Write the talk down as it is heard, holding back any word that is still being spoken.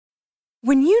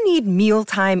When you need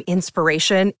mealtime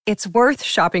inspiration, it's worth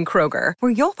shopping Kroger,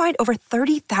 where you'll find over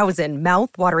 30,000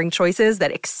 mouth-watering choices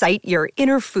that excite your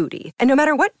inner foodie. And no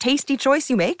matter what tasty choice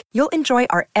you make, you'll enjoy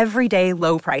our everyday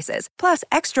low prices, plus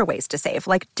extra ways to save,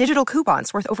 like digital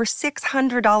coupons worth over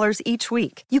 $600 each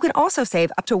week. You can also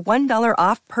save up to $1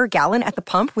 off per gallon at the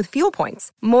pump with fuel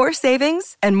points. More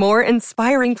savings and more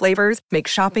inspiring flavors make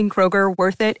shopping Kroger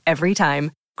worth it every time.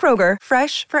 Kroger,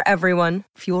 fresh for everyone.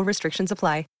 Fuel restrictions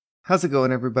apply. How's it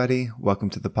going, everybody?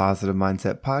 Welcome to the Positive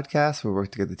Mindset Podcast, where we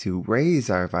work together to raise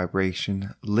our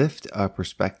vibration, lift our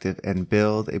perspective, and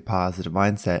build a positive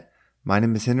mindset. My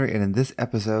name is Henry, and in this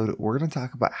episode, we're going to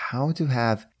talk about how to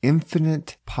have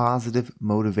infinite positive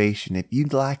motivation. If you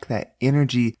lack that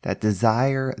energy, that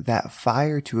desire, that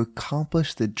fire to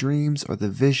accomplish the dreams or the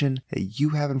vision that you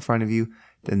have in front of you,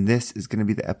 then this is going to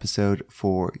be the episode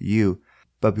for you.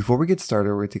 But before we get started,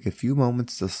 we're going to take a few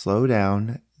moments to slow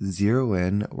down, zero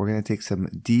in. We're going to take some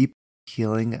deep,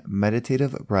 healing,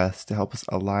 meditative breaths to help us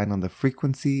align on the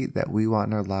frequency that we want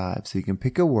in our lives. So you can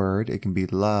pick a word. It can be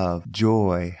love,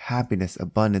 joy, happiness,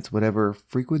 abundance, whatever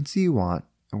frequency you want.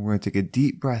 And we're going to take a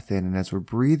deep breath in. And as we're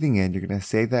breathing in, you're going to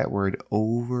say that word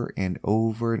over and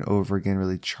over and over again.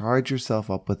 Really charge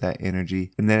yourself up with that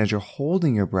energy. And then as you're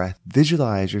holding your breath,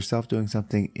 visualize yourself doing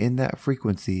something in that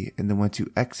frequency. And then once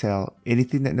you exhale,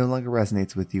 anything that no longer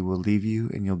resonates with you will leave you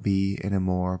and you'll be in a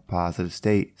more positive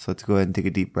state. So let's go ahead and take a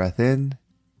deep breath in.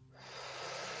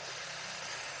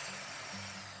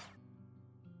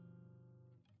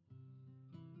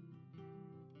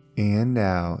 And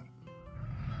out.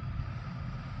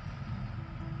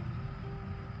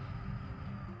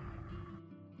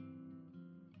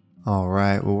 All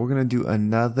right, well, we're going to do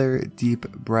another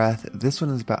deep breath. This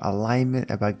one is about alignment,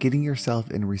 about getting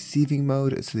yourself in receiving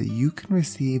mode so that you can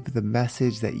receive the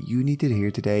message that you need to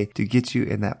hear today to get you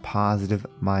in that positive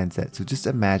mindset. So just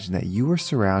imagine that you are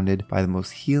surrounded by the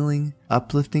most healing,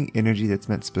 uplifting energy that's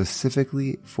meant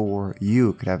specifically for you.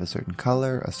 It could have a certain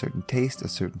color, a certain taste, a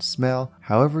certain smell,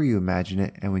 however you imagine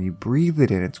it. And when you breathe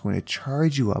it in, it's going to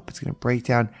charge you up. It's going to break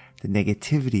down the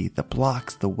negativity, the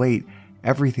blocks, the weight,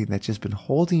 everything that's just been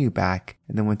holding you back.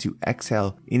 And then once you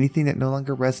exhale, anything that no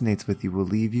longer resonates with you will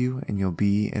leave you and you'll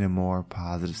be in a more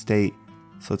positive state.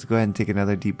 So let's go ahead and take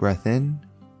another deep breath in.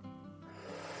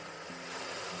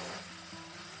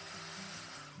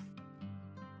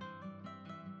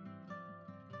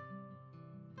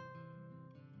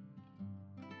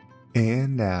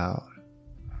 And out.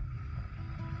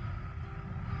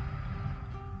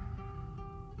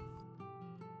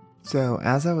 So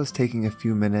as I was taking a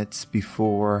few minutes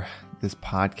before this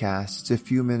podcast, just a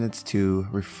few minutes to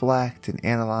reflect and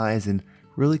analyze and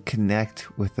really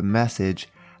connect with the message,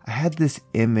 I had this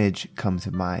image come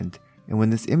to mind. And when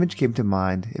this image came to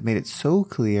mind, it made it so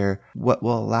clear what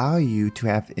will allow you to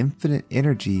have infinite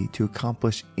energy to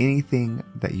accomplish anything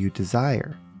that you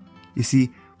desire. You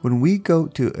see, when we go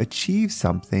to achieve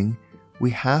something,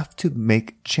 we have to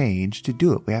make change to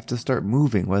do it. We have to start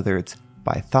moving, whether it's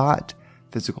by thought,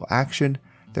 physical action,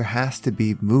 there has to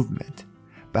be movement.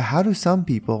 But how do some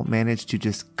people manage to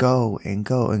just go and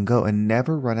go and go and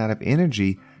never run out of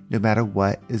energy no matter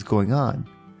what is going on?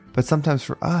 But sometimes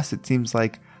for us, it seems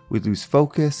like we lose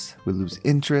focus, we lose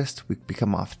interest, we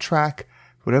become off track.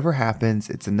 Whatever happens,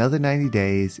 it's another 90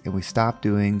 days and we stop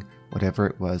doing whatever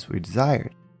it was we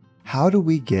desired. How do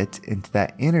we get into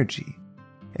that energy?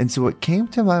 And so what came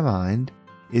to my mind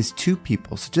is two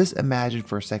people. So just imagine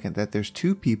for a second that there's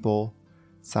two people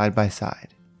side by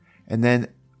side. And then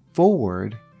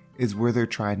forward is where they're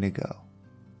trying to go.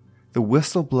 The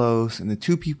whistle blows and the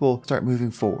two people start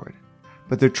moving forward,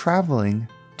 but they're traveling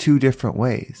two different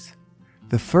ways.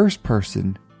 The first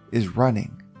person is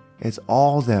running. It's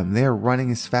all them. They're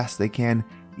running as fast as they can,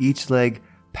 each leg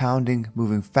pounding,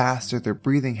 moving faster. They're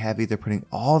breathing heavy. They're putting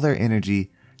all their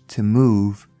energy to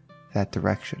move that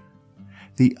direction.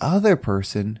 The other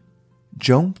person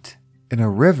jumped in a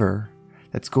river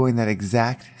that's going that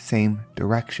exact same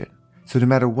direction. So no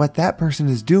matter what that person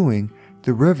is doing,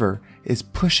 the river is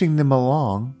pushing them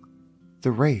along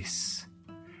the race.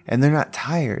 And they're not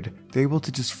tired. They're able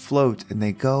to just float and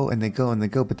they go and they go and they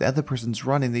go. But the other person's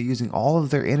running. They're using all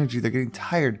of their energy. They're getting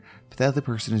tired. But the other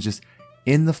person is just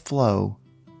in the flow,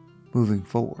 moving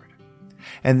forward.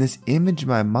 And this image in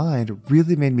my mind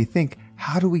really made me think,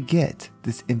 how do we get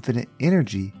this infinite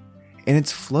energy in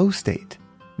its flow state?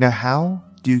 Now, how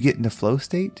do you get into flow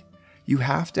state? You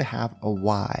have to have a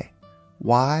why.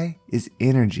 Why is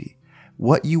energy.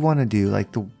 What you want to do,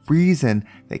 like the reason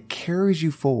that carries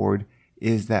you forward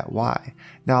is that why.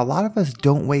 Now, a lot of us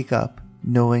don't wake up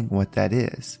knowing what that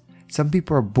is. Some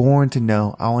people are born to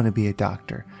know, I want to be a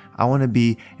doctor. I want to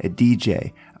be a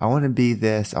DJ. I want to be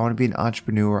this. I want to be an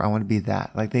entrepreneur. I want to be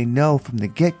that. Like they know from the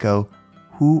get-go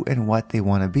who and what they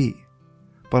want to be.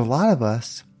 But a lot of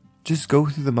us just go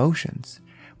through the motions.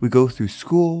 We go through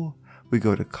school, we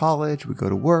go to college, we go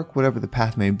to work, whatever the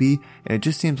path may be, and it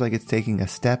just seems like it's taking a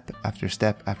step after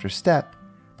step after step,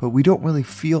 but we don't really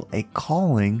feel a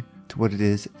calling to what it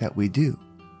is that we do.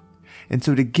 And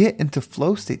so to get into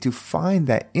flow state, to find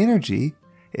that energy,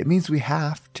 it means we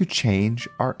have to change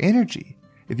our energy.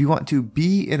 If you want to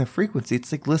be in a frequency,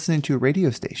 it's like listening to a radio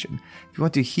station. If you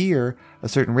want to hear a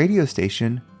certain radio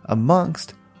station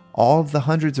amongst all of the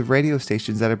hundreds of radio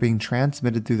stations that are being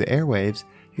transmitted through the airwaves,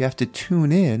 you have to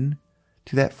tune in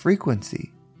to that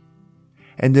frequency.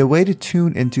 And the way to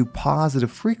tune into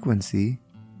positive frequency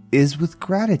is with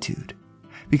gratitude.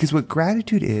 Because what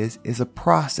gratitude is a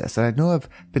process. And I know I've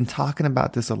been talking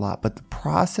about this a lot, but the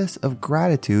process of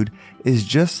gratitude is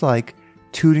just like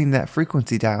tuning that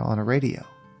frequency dial on a radio.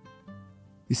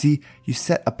 You see, you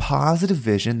set a positive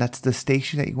vision, that's the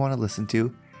station that you want to listen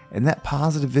to, and that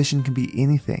positive vision can be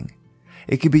anything.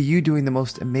 It could be you doing the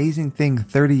most amazing thing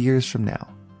 30 years from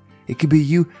now. It could be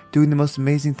you doing the most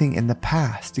amazing thing in the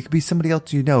past. It could be somebody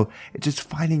else you know. It's just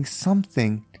finding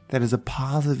something that is a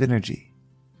positive energy.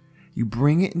 You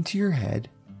bring it into your head.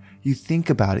 You think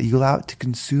about it. You allow it to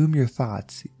consume your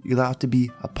thoughts. You allow it to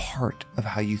be a part of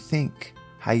how you think,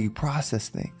 how you process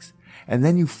things. And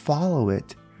then you follow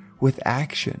it with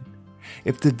action.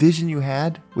 If the vision you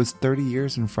had was 30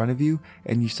 years in front of you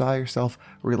and you saw yourself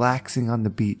relaxing on the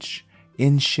beach,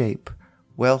 in shape,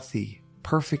 wealthy,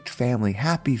 perfect family,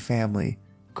 happy family,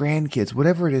 grandkids,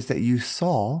 whatever it is that you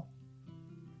saw,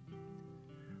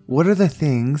 what are the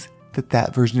things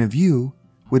that version of you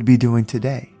would be doing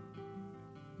today?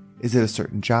 Is it a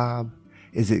certain job?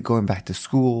 Is it going back to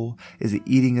school? Is it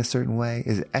eating a certain way?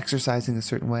 Is it exercising a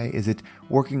certain way? Is it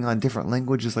working on different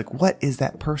languages? Like, what is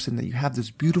that person that you have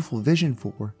this beautiful vision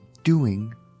for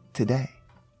doing today?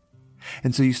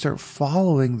 And so you start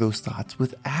following those thoughts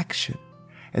with action.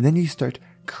 And then you start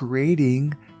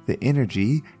creating the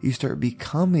energy. You start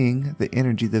becoming the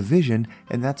energy, the vision.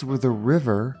 And that's where the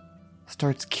river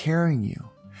starts carrying you.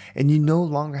 And you no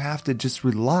longer have to just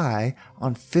rely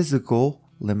on physical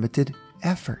limited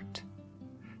effort.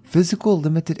 Physical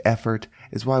limited effort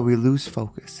is why we lose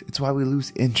focus. It's why we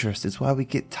lose interest. It's why we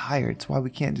get tired. It's why we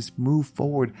can't just move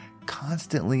forward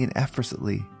constantly and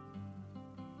effortlessly.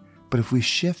 But if we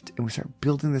shift and we start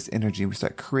building this energy, and we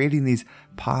start creating these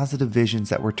positive visions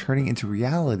that we're turning into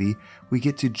reality, we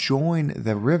get to join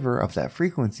the river of that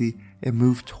frequency and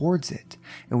move towards it.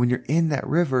 And when you're in that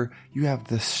river, you have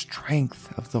the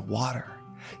strength of the water.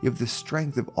 You have the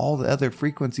strength of all the other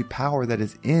frequency power that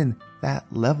is in that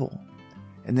level.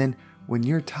 And then when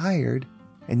you're tired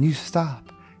and you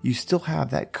stop, you still have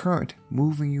that current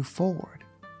moving you forward.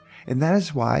 And that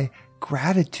is why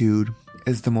gratitude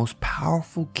is the most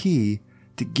powerful key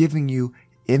to giving you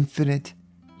infinite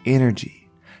energy.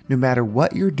 No matter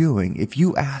what you're doing, if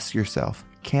you ask yourself,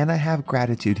 can I have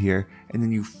gratitude here? And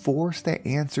then you force that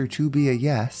answer to be a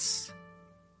yes,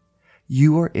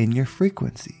 you are in your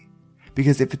frequency.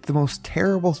 Because if it's the most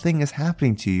terrible thing is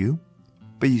happening to you,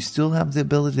 but you still have the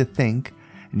ability to think,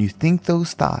 and you think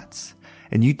those thoughts,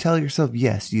 and you tell yourself,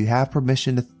 yes, you have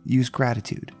permission to use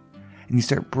gratitude, and you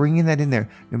start bringing that in there,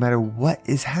 no matter what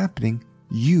is happening,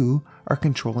 you are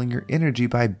controlling your energy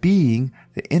by being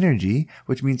the energy,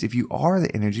 which means if you are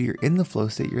the energy, you're in the flow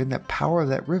state, you're in that power of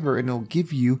that river, and it'll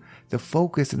give you the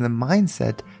focus and the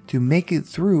mindset to make it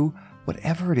through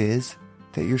whatever it is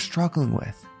that you're struggling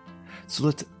with. So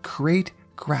let's create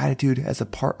gratitude as a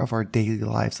part of our daily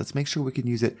lives. Let's make sure we can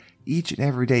use it each and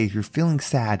every day. If you're feeling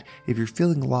sad, if you're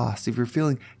feeling lost, if you're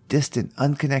feeling distant,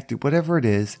 unconnected, whatever it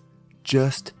is,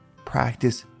 just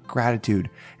practice gratitude.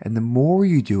 And the more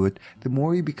you do it, the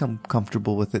more you become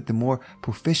comfortable with it, the more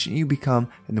proficient you become,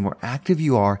 and the more active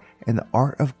you are in the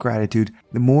art of gratitude,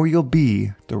 the more you'll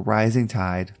be the rising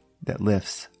tide that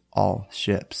lifts all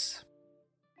ships.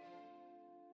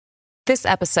 This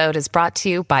episode is brought to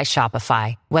you by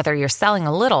Shopify. Whether you're selling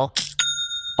a little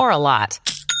or a lot,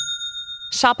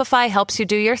 Shopify helps you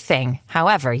do your thing,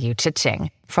 however you cha-ching.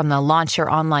 From the launch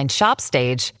your online shop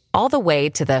stage, all the way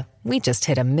to the we just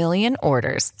hit 1 million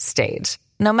orders stage.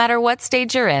 No matter what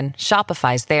stage you're in,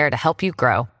 Shopify's there to help you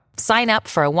grow. Sign up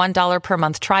for a $1 per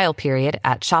month trial period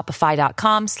at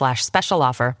shopify.com/special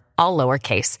offer, all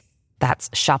lowercase. That's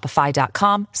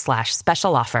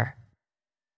shopify.com/special offer.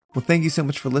 Well, thank you so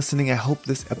much for listening. I hope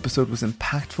this episode was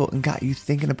impactful and got you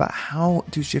thinking about how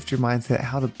to shift your mindset,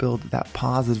 how to build that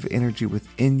positive energy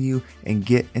within you and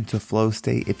get into flow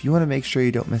state. If you want to make sure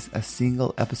you don't miss a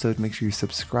single episode, make sure you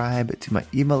subscribe to my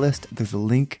email list. There's a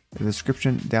link in the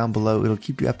description down below. It'll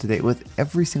keep you up to date with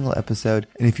every single episode.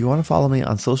 And if you want to follow me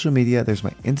on social media, there's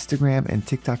my Instagram and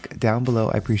TikTok down below.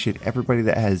 I appreciate everybody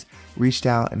that has reached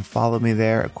out and followed me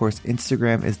there. Of course,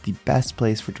 Instagram is the best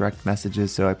place for direct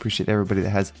messages, so I appreciate everybody that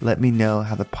has let me know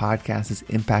how the podcast has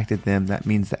impacted them. That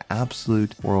means the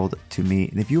absolute world to me.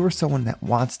 And if you are someone that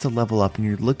wants to level up and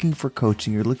you're looking for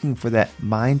coaching, you're looking for that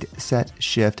mindset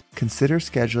shift, consider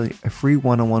scheduling a free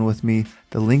one-on-one with me.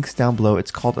 The link's down below.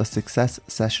 It's called a success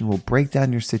session. We'll break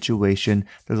down your situation.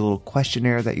 There's a little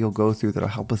questionnaire that you'll go through that'll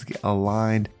help us get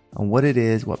aligned on what it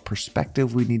is, what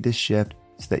perspective we need to shift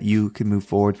so that you can move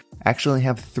forward. I actually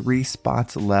have 3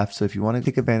 spots left, so if you want to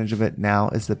take advantage of it, now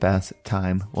is the best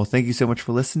time. Well, thank you so much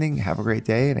for listening. Have a great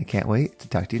day, and I can't wait to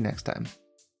talk to you next time.